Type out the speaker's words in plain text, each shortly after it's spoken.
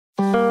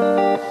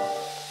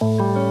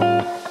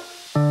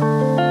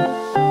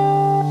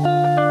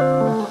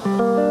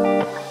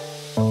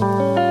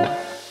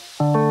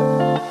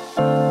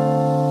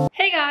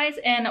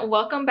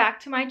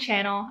to my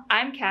channel.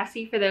 I'm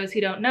Cassie for those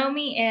who don't know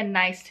me, and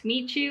nice to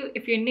meet you.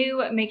 If you're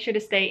new, make sure to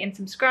stay and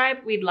subscribe.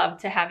 We'd love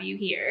to have you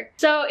here.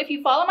 So if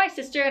you follow my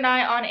sister and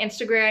I on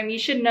Instagram, you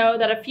should know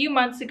that a few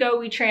months ago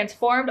we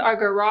transformed our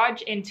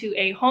garage into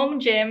a home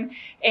gym,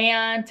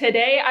 and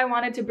today I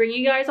wanted to bring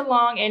you guys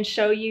along and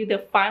show you the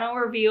final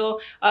reveal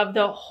of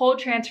the whole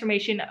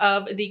transformation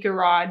of the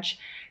garage.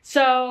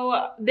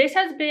 So this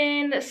has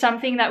been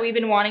something that we've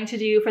been wanting to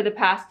do for the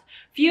past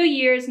few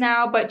years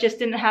now, but just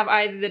didn't have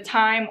either the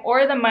time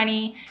or the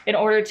money in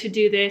order to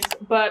do this.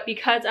 But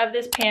because of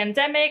this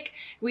pandemic,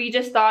 we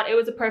just thought it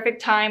was a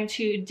perfect time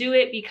to do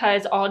it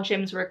because all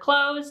gyms were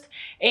closed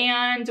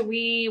and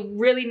we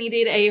really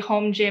needed a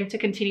home gym to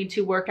continue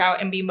to work out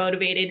and be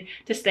motivated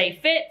to stay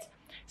fit.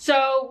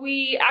 So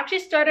we actually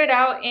started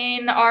out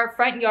in our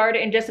front yard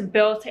and just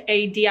built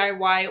a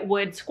DIY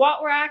wood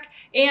squat rack,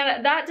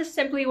 and that just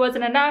simply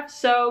wasn't enough.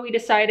 So we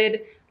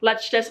decided,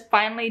 let's just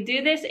finally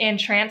do this and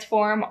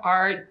transform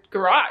our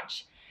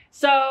garage.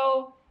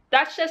 So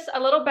that's just a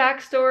little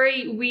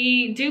backstory.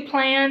 We do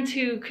plan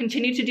to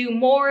continue to do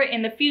more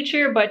in the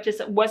future, but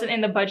just wasn't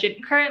in the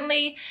budget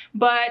currently.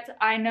 But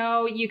I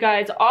know you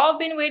guys all have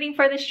been waiting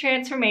for this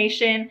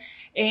transformation,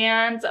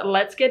 and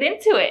let's get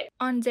into it.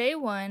 On day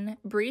one,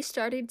 Bree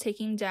started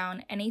taking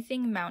down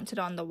anything mounted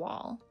on the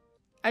wall.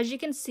 As you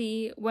can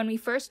see, when we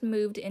first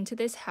moved into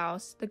this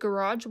house, the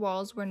garage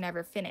walls were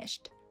never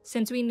finished.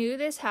 Since we knew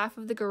this half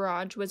of the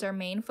garage was our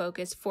main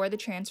focus for the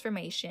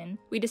transformation,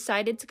 we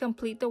decided to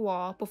complete the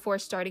wall before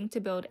starting to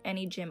build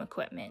any gym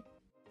equipment.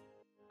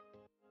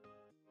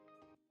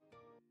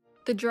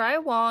 The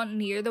drywall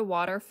near the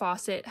water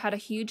faucet had a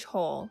huge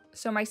hole,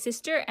 so my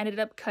sister ended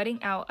up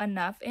cutting out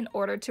enough in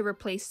order to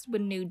replace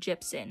with new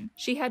gypsum.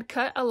 She had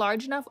cut a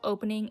large enough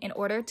opening in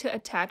order to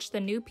attach the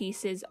new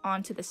pieces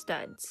onto the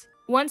studs.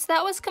 Once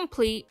that was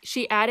complete,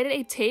 she added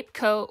a tape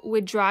coat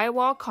with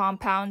drywall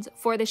compounds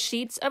for the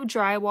sheets of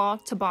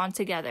drywall to bond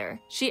together.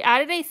 She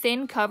added a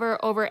thin cover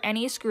over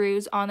any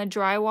screws on the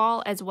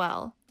drywall as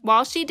well.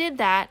 While she did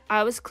that,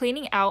 I was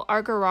cleaning out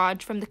our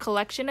garage from the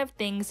collection of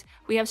things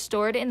we have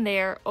stored in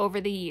there over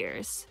the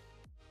years.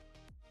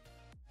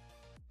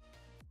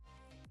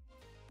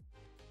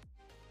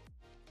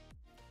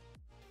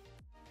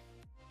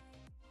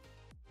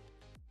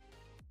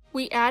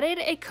 We added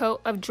a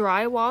coat of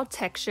drywall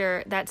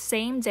texture that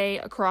same day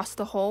across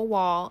the whole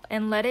wall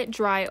and let it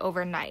dry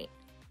overnight.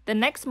 The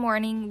next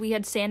morning, we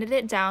had sanded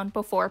it down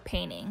before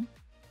painting.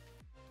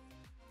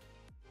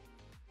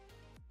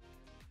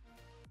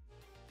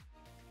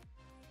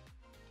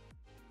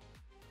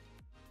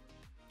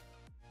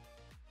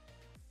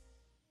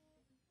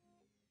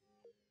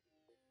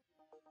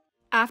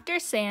 After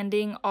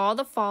sanding, all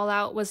the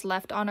fallout was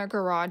left on our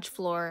garage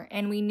floor,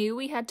 and we knew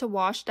we had to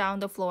wash down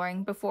the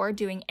flooring before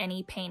doing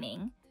any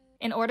painting.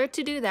 In order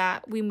to do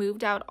that, we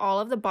moved out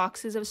all of the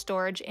boxes of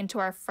storage into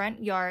our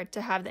front yard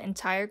to have the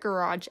entire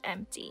garage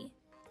empty.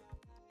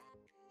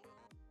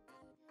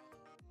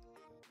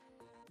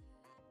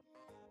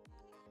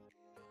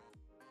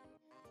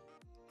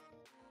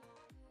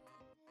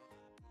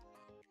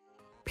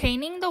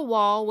 Painting the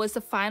wall was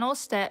the final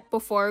step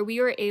before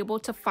we were able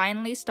to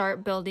finally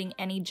start building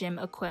any gym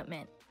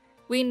equipment.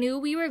 We knew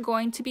we were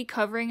going to be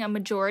covering a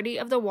majority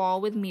of the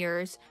wall with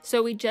mirrors,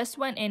 so we just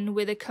went in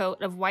with a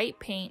coat of white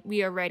paint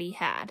we already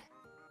had.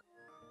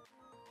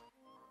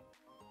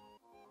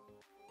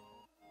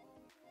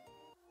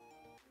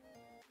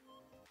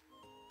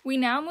 We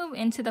now move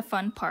into the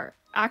fun part,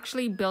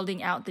 actually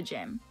building out the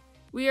gym.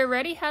 We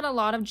already had a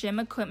lot of gym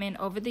equipment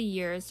over the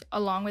years,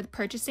 along with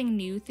purchasing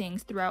new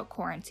things throughout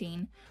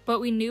quarantine,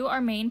 but we knew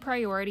our main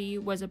priority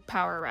was a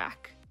power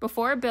rack.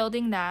 Before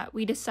building that,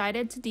 we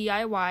decided to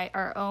DIY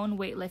our own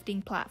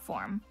weightlifting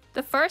platform.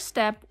 The first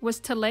step was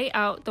to lay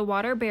out the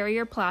water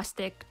barrier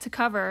plastic to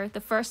cover the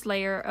first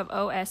layer of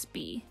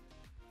OSB.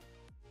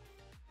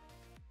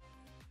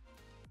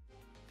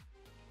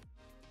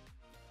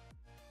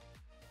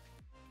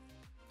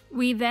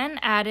 We then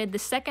added the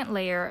second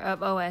layer of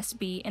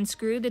OSB and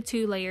screwed the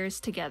two layers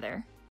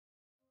together.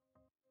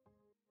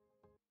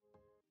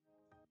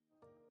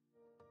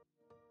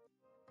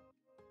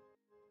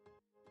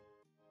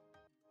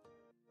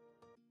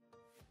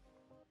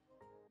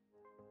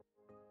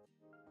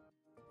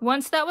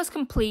 Once that was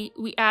complete,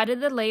 we added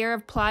the layer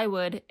of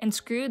plywood and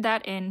screwed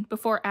that in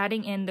before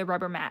adding in the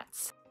rubber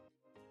mats.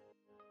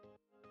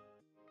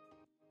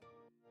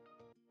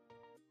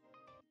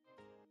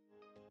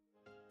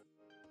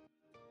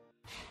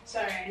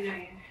 Sorry, I know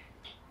you're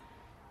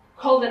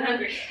cold and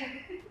hungry.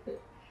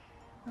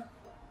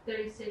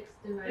 36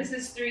 divided. This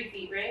is 3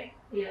 feet, right?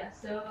 Yeah,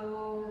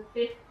 so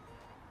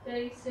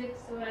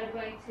 36 divided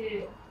by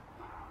 2.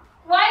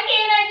 Why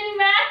can't I do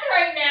math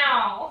right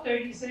now?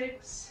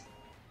 36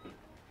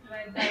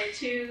 divided by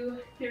 2,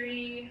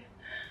 3,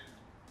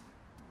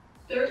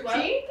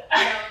 13?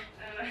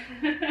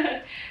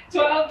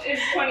 12 is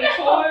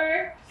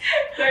 24.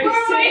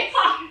 36.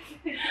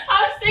 I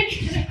was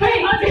thinking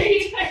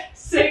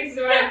 6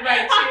 divided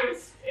by 2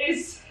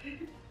 is...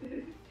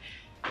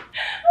 Wow!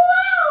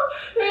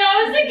 Wait,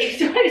 I was thinking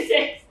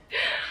 26.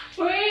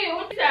 Wait,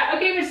 what's that?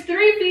 Okay, it was 3.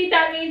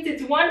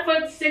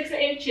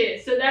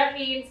 inches. So that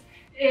means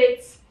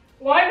it's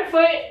 1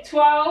 foot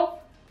 12,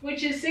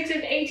 which is 6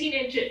 and 18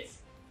 inches.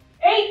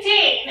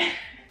 18!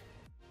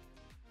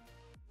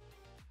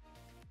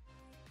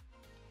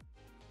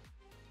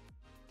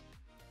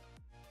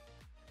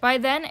 By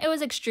then, it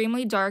was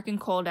extremely dark and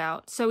cold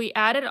out, so we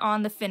added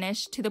on the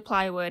finish to the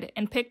plywood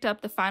and picked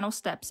up the final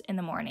steps in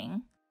the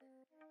morning.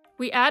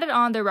 We added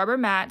on the rubber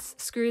mats,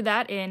 screwed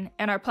that in,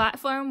 and our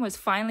platform was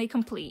finally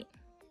complete.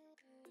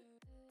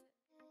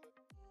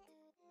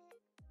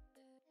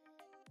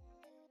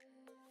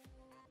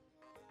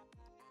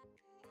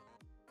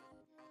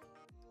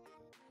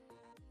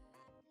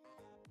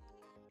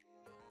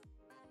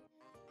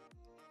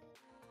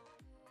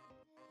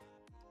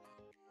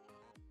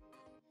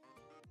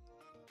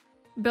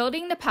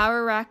 Building the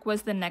power rack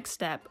was the next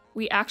step.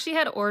 We actually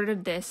had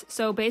ordered this,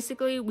 so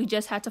basically we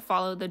just had to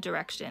follow the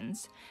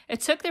directions. It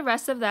took the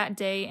rest of that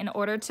day in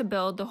order to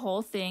build the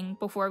whole thing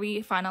before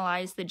we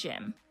finalized the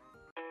gym.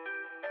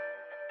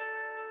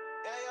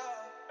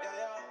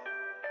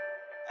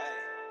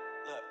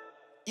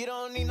 You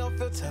don't need no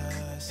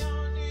filters.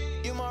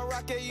 You my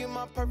rocket, you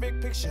my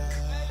perfect picture.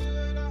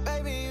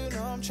 Baby, you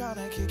know I'm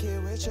tryna kick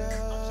it with ya.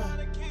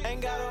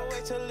 Ain't gotta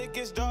wait till it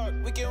gets dark.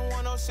 We can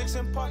 106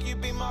 and Park. You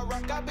be my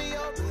rock, I be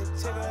your big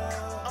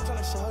tigger. I'm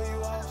tryna show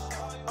you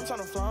off. I'm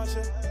tryna flaunt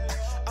you.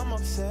 I'm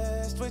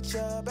obsessed with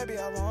ya, baby,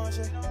 I want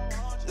you.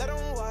 Let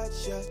them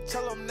watch ya.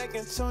 Tell them they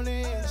can tune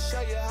in.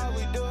 Show you how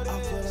we do this. I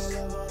put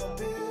our love on a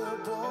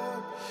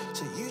billboard,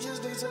 so you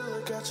just need to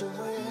look out your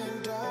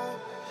window.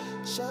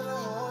 Show the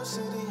whole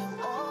city I'm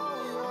all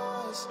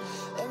yours.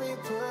 Let me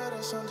put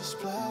us on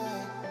display.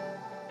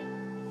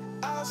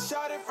 I'll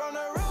shout it from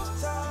the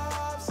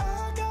rooftops.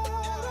 I got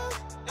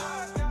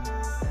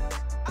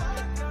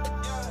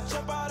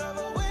jump out of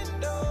a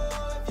window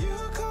if you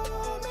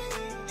call me.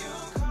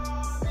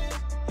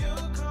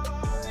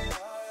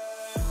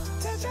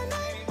 Touch your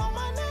name on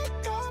my neck,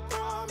 I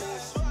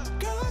promise.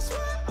 Girl, I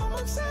swear I'm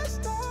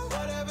obsessed.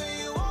 Whatever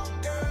you want,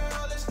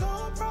 girl, it's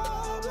no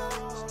problem.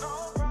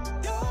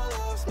 Your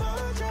love's my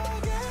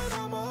drug and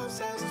I'm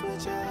obsessed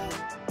with you.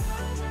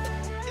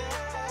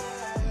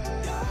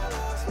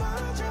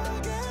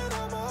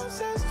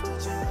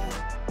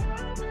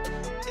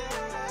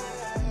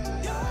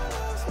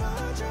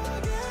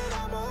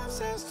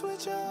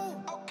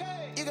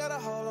 You got a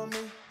hold on me,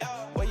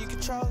 where you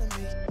controlling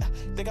me.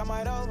 Think I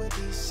might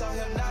overdose, so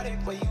hypnotic.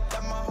 Where you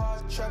got my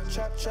heart,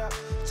 trap.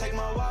 Take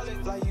my wallet,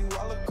 fly you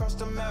all across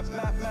the map.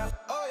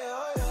 Oh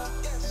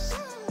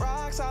yeah.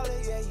 Rock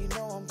solid, yeah, you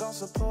know I'm gon'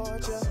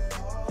 support ya.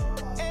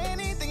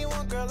 Anything you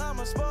want, girl,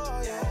 I'ma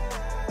spoil ya.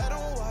 Let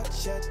them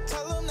watch ya,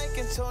 tell them they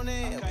can tune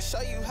in. We'll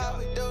show you how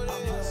we do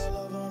this. I put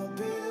our love on a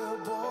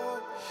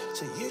billboard,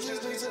 so you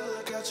just need to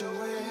look out your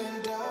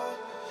window.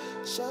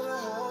 Show the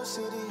whole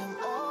city I'm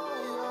all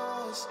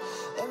yours.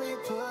 Let me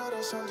put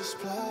us on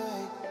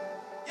display.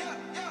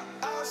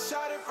 I'll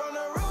shout it from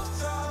the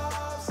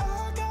rooftops.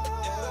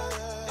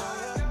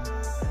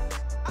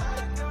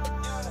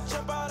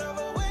 Jump out of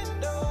a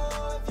window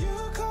if you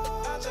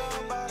call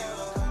me.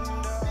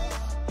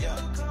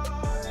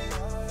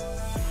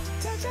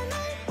 Touch your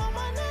name on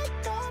my neck,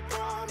 I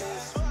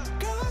promise.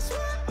 Girl, I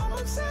swear I'm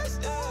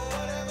obsessed.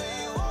 Whatever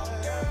you want,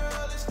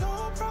 girl, it's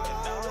no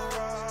problem.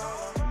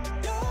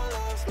 Your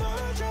love's my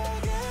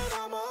drug and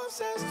I'm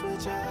obsessed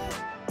with you.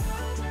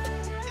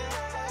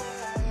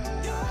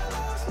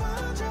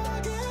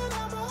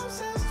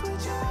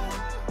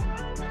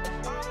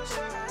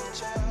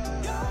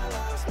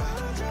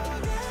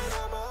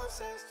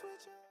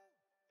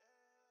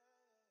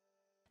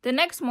 The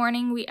next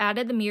morning, we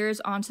added the mirrors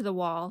onto the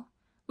wall.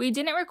 We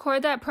didn't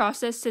record that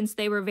process since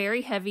they were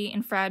very heavy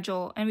and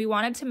fragile, and we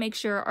wanted to make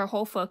sure our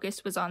whole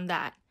focus was on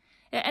that.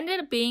 It ended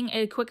up being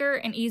a quicker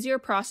and easier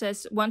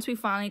process once we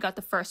finally got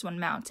the first one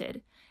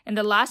mounted. And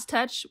the last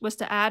touch was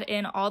to add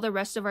in all the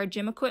rest of our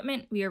gym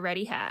equipment we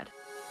already had.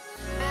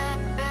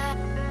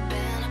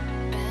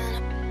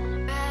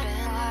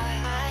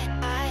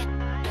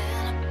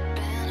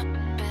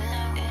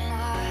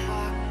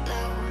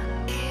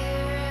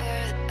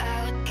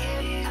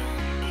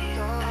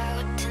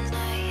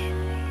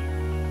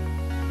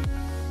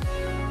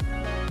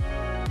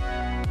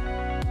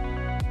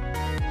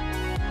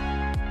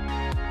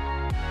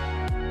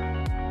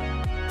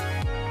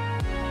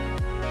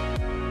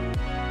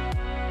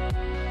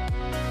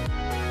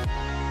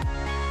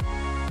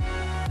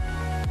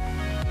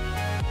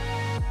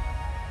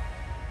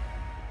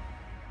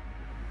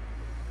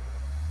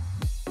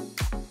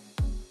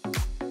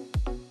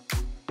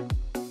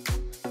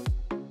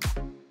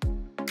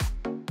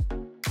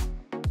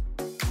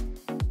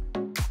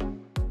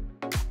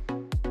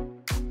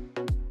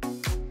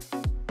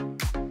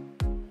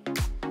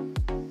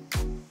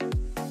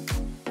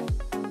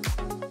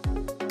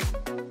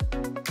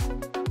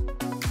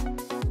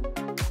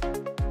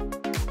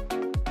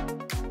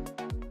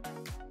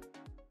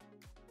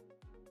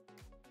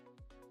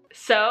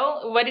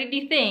 So, what did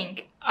you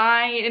think?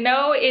 I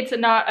know it's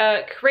not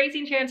a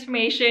crazy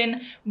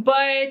transformation,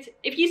 but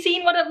if you've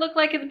seen what it looked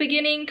like at the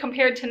beginning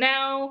compared to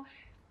now,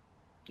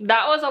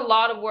 That was a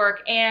lot of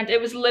work, and it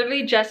was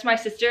literally just my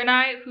sister and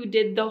I who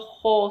did the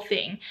whole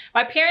thing.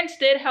 My parents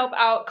did help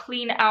out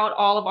clean out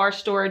all of our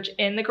storage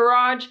in the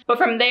garage, but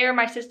from there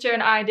my sister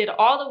and I did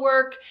all the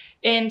work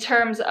in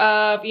terms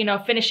of, you know,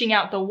 finishing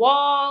out the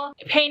wall,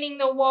 painting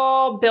the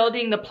wall,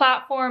 building the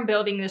platform,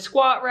 building the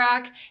squat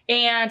rack,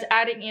 and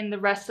adding in the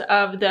rest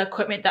of the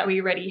equipment that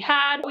we already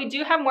had. We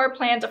do have more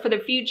plans for the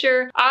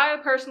future. I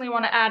personally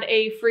want to add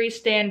a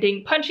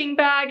freestanding punching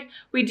bag.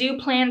 We do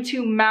plan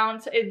to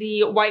mount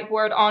the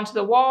whiteboard onto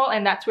the wall,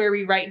 and that's where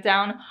we write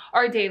down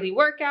our daily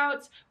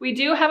workouts. We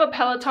do have a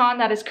Peloton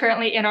that is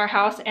currently in our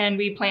house, and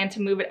we plan to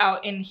move it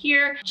out in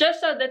here just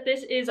so that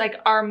this is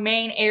like our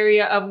main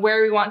area of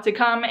where we want to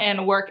come and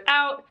work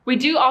out. We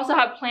do also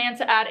have plans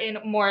to add in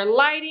more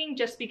lighting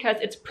just because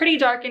it's pretty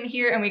dark in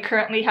here, and we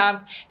currently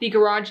have the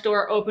garage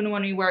door open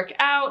when we work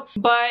out.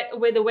 But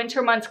with the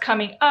winter months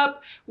coming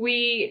up,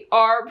 we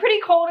are pretty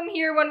cold in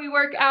here when we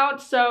work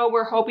out, so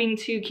we're hoping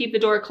to keep the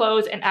door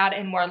closed and add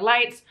in more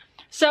lights.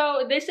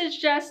 So this is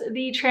just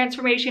the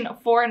transformation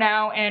for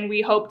now, and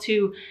we hope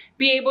to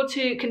be able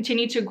to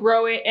continue to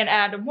grow it and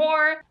add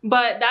more.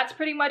 But that's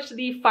pretty much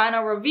the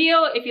final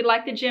reveal. If you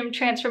like the gym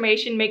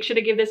transformation, make sure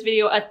to give this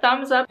video a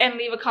thumbs up and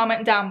leave a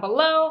comment down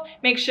below.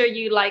 Make sure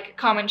you like,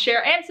 comment,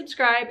 share, and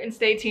subscribe, and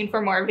stay tuned for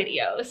more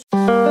videos.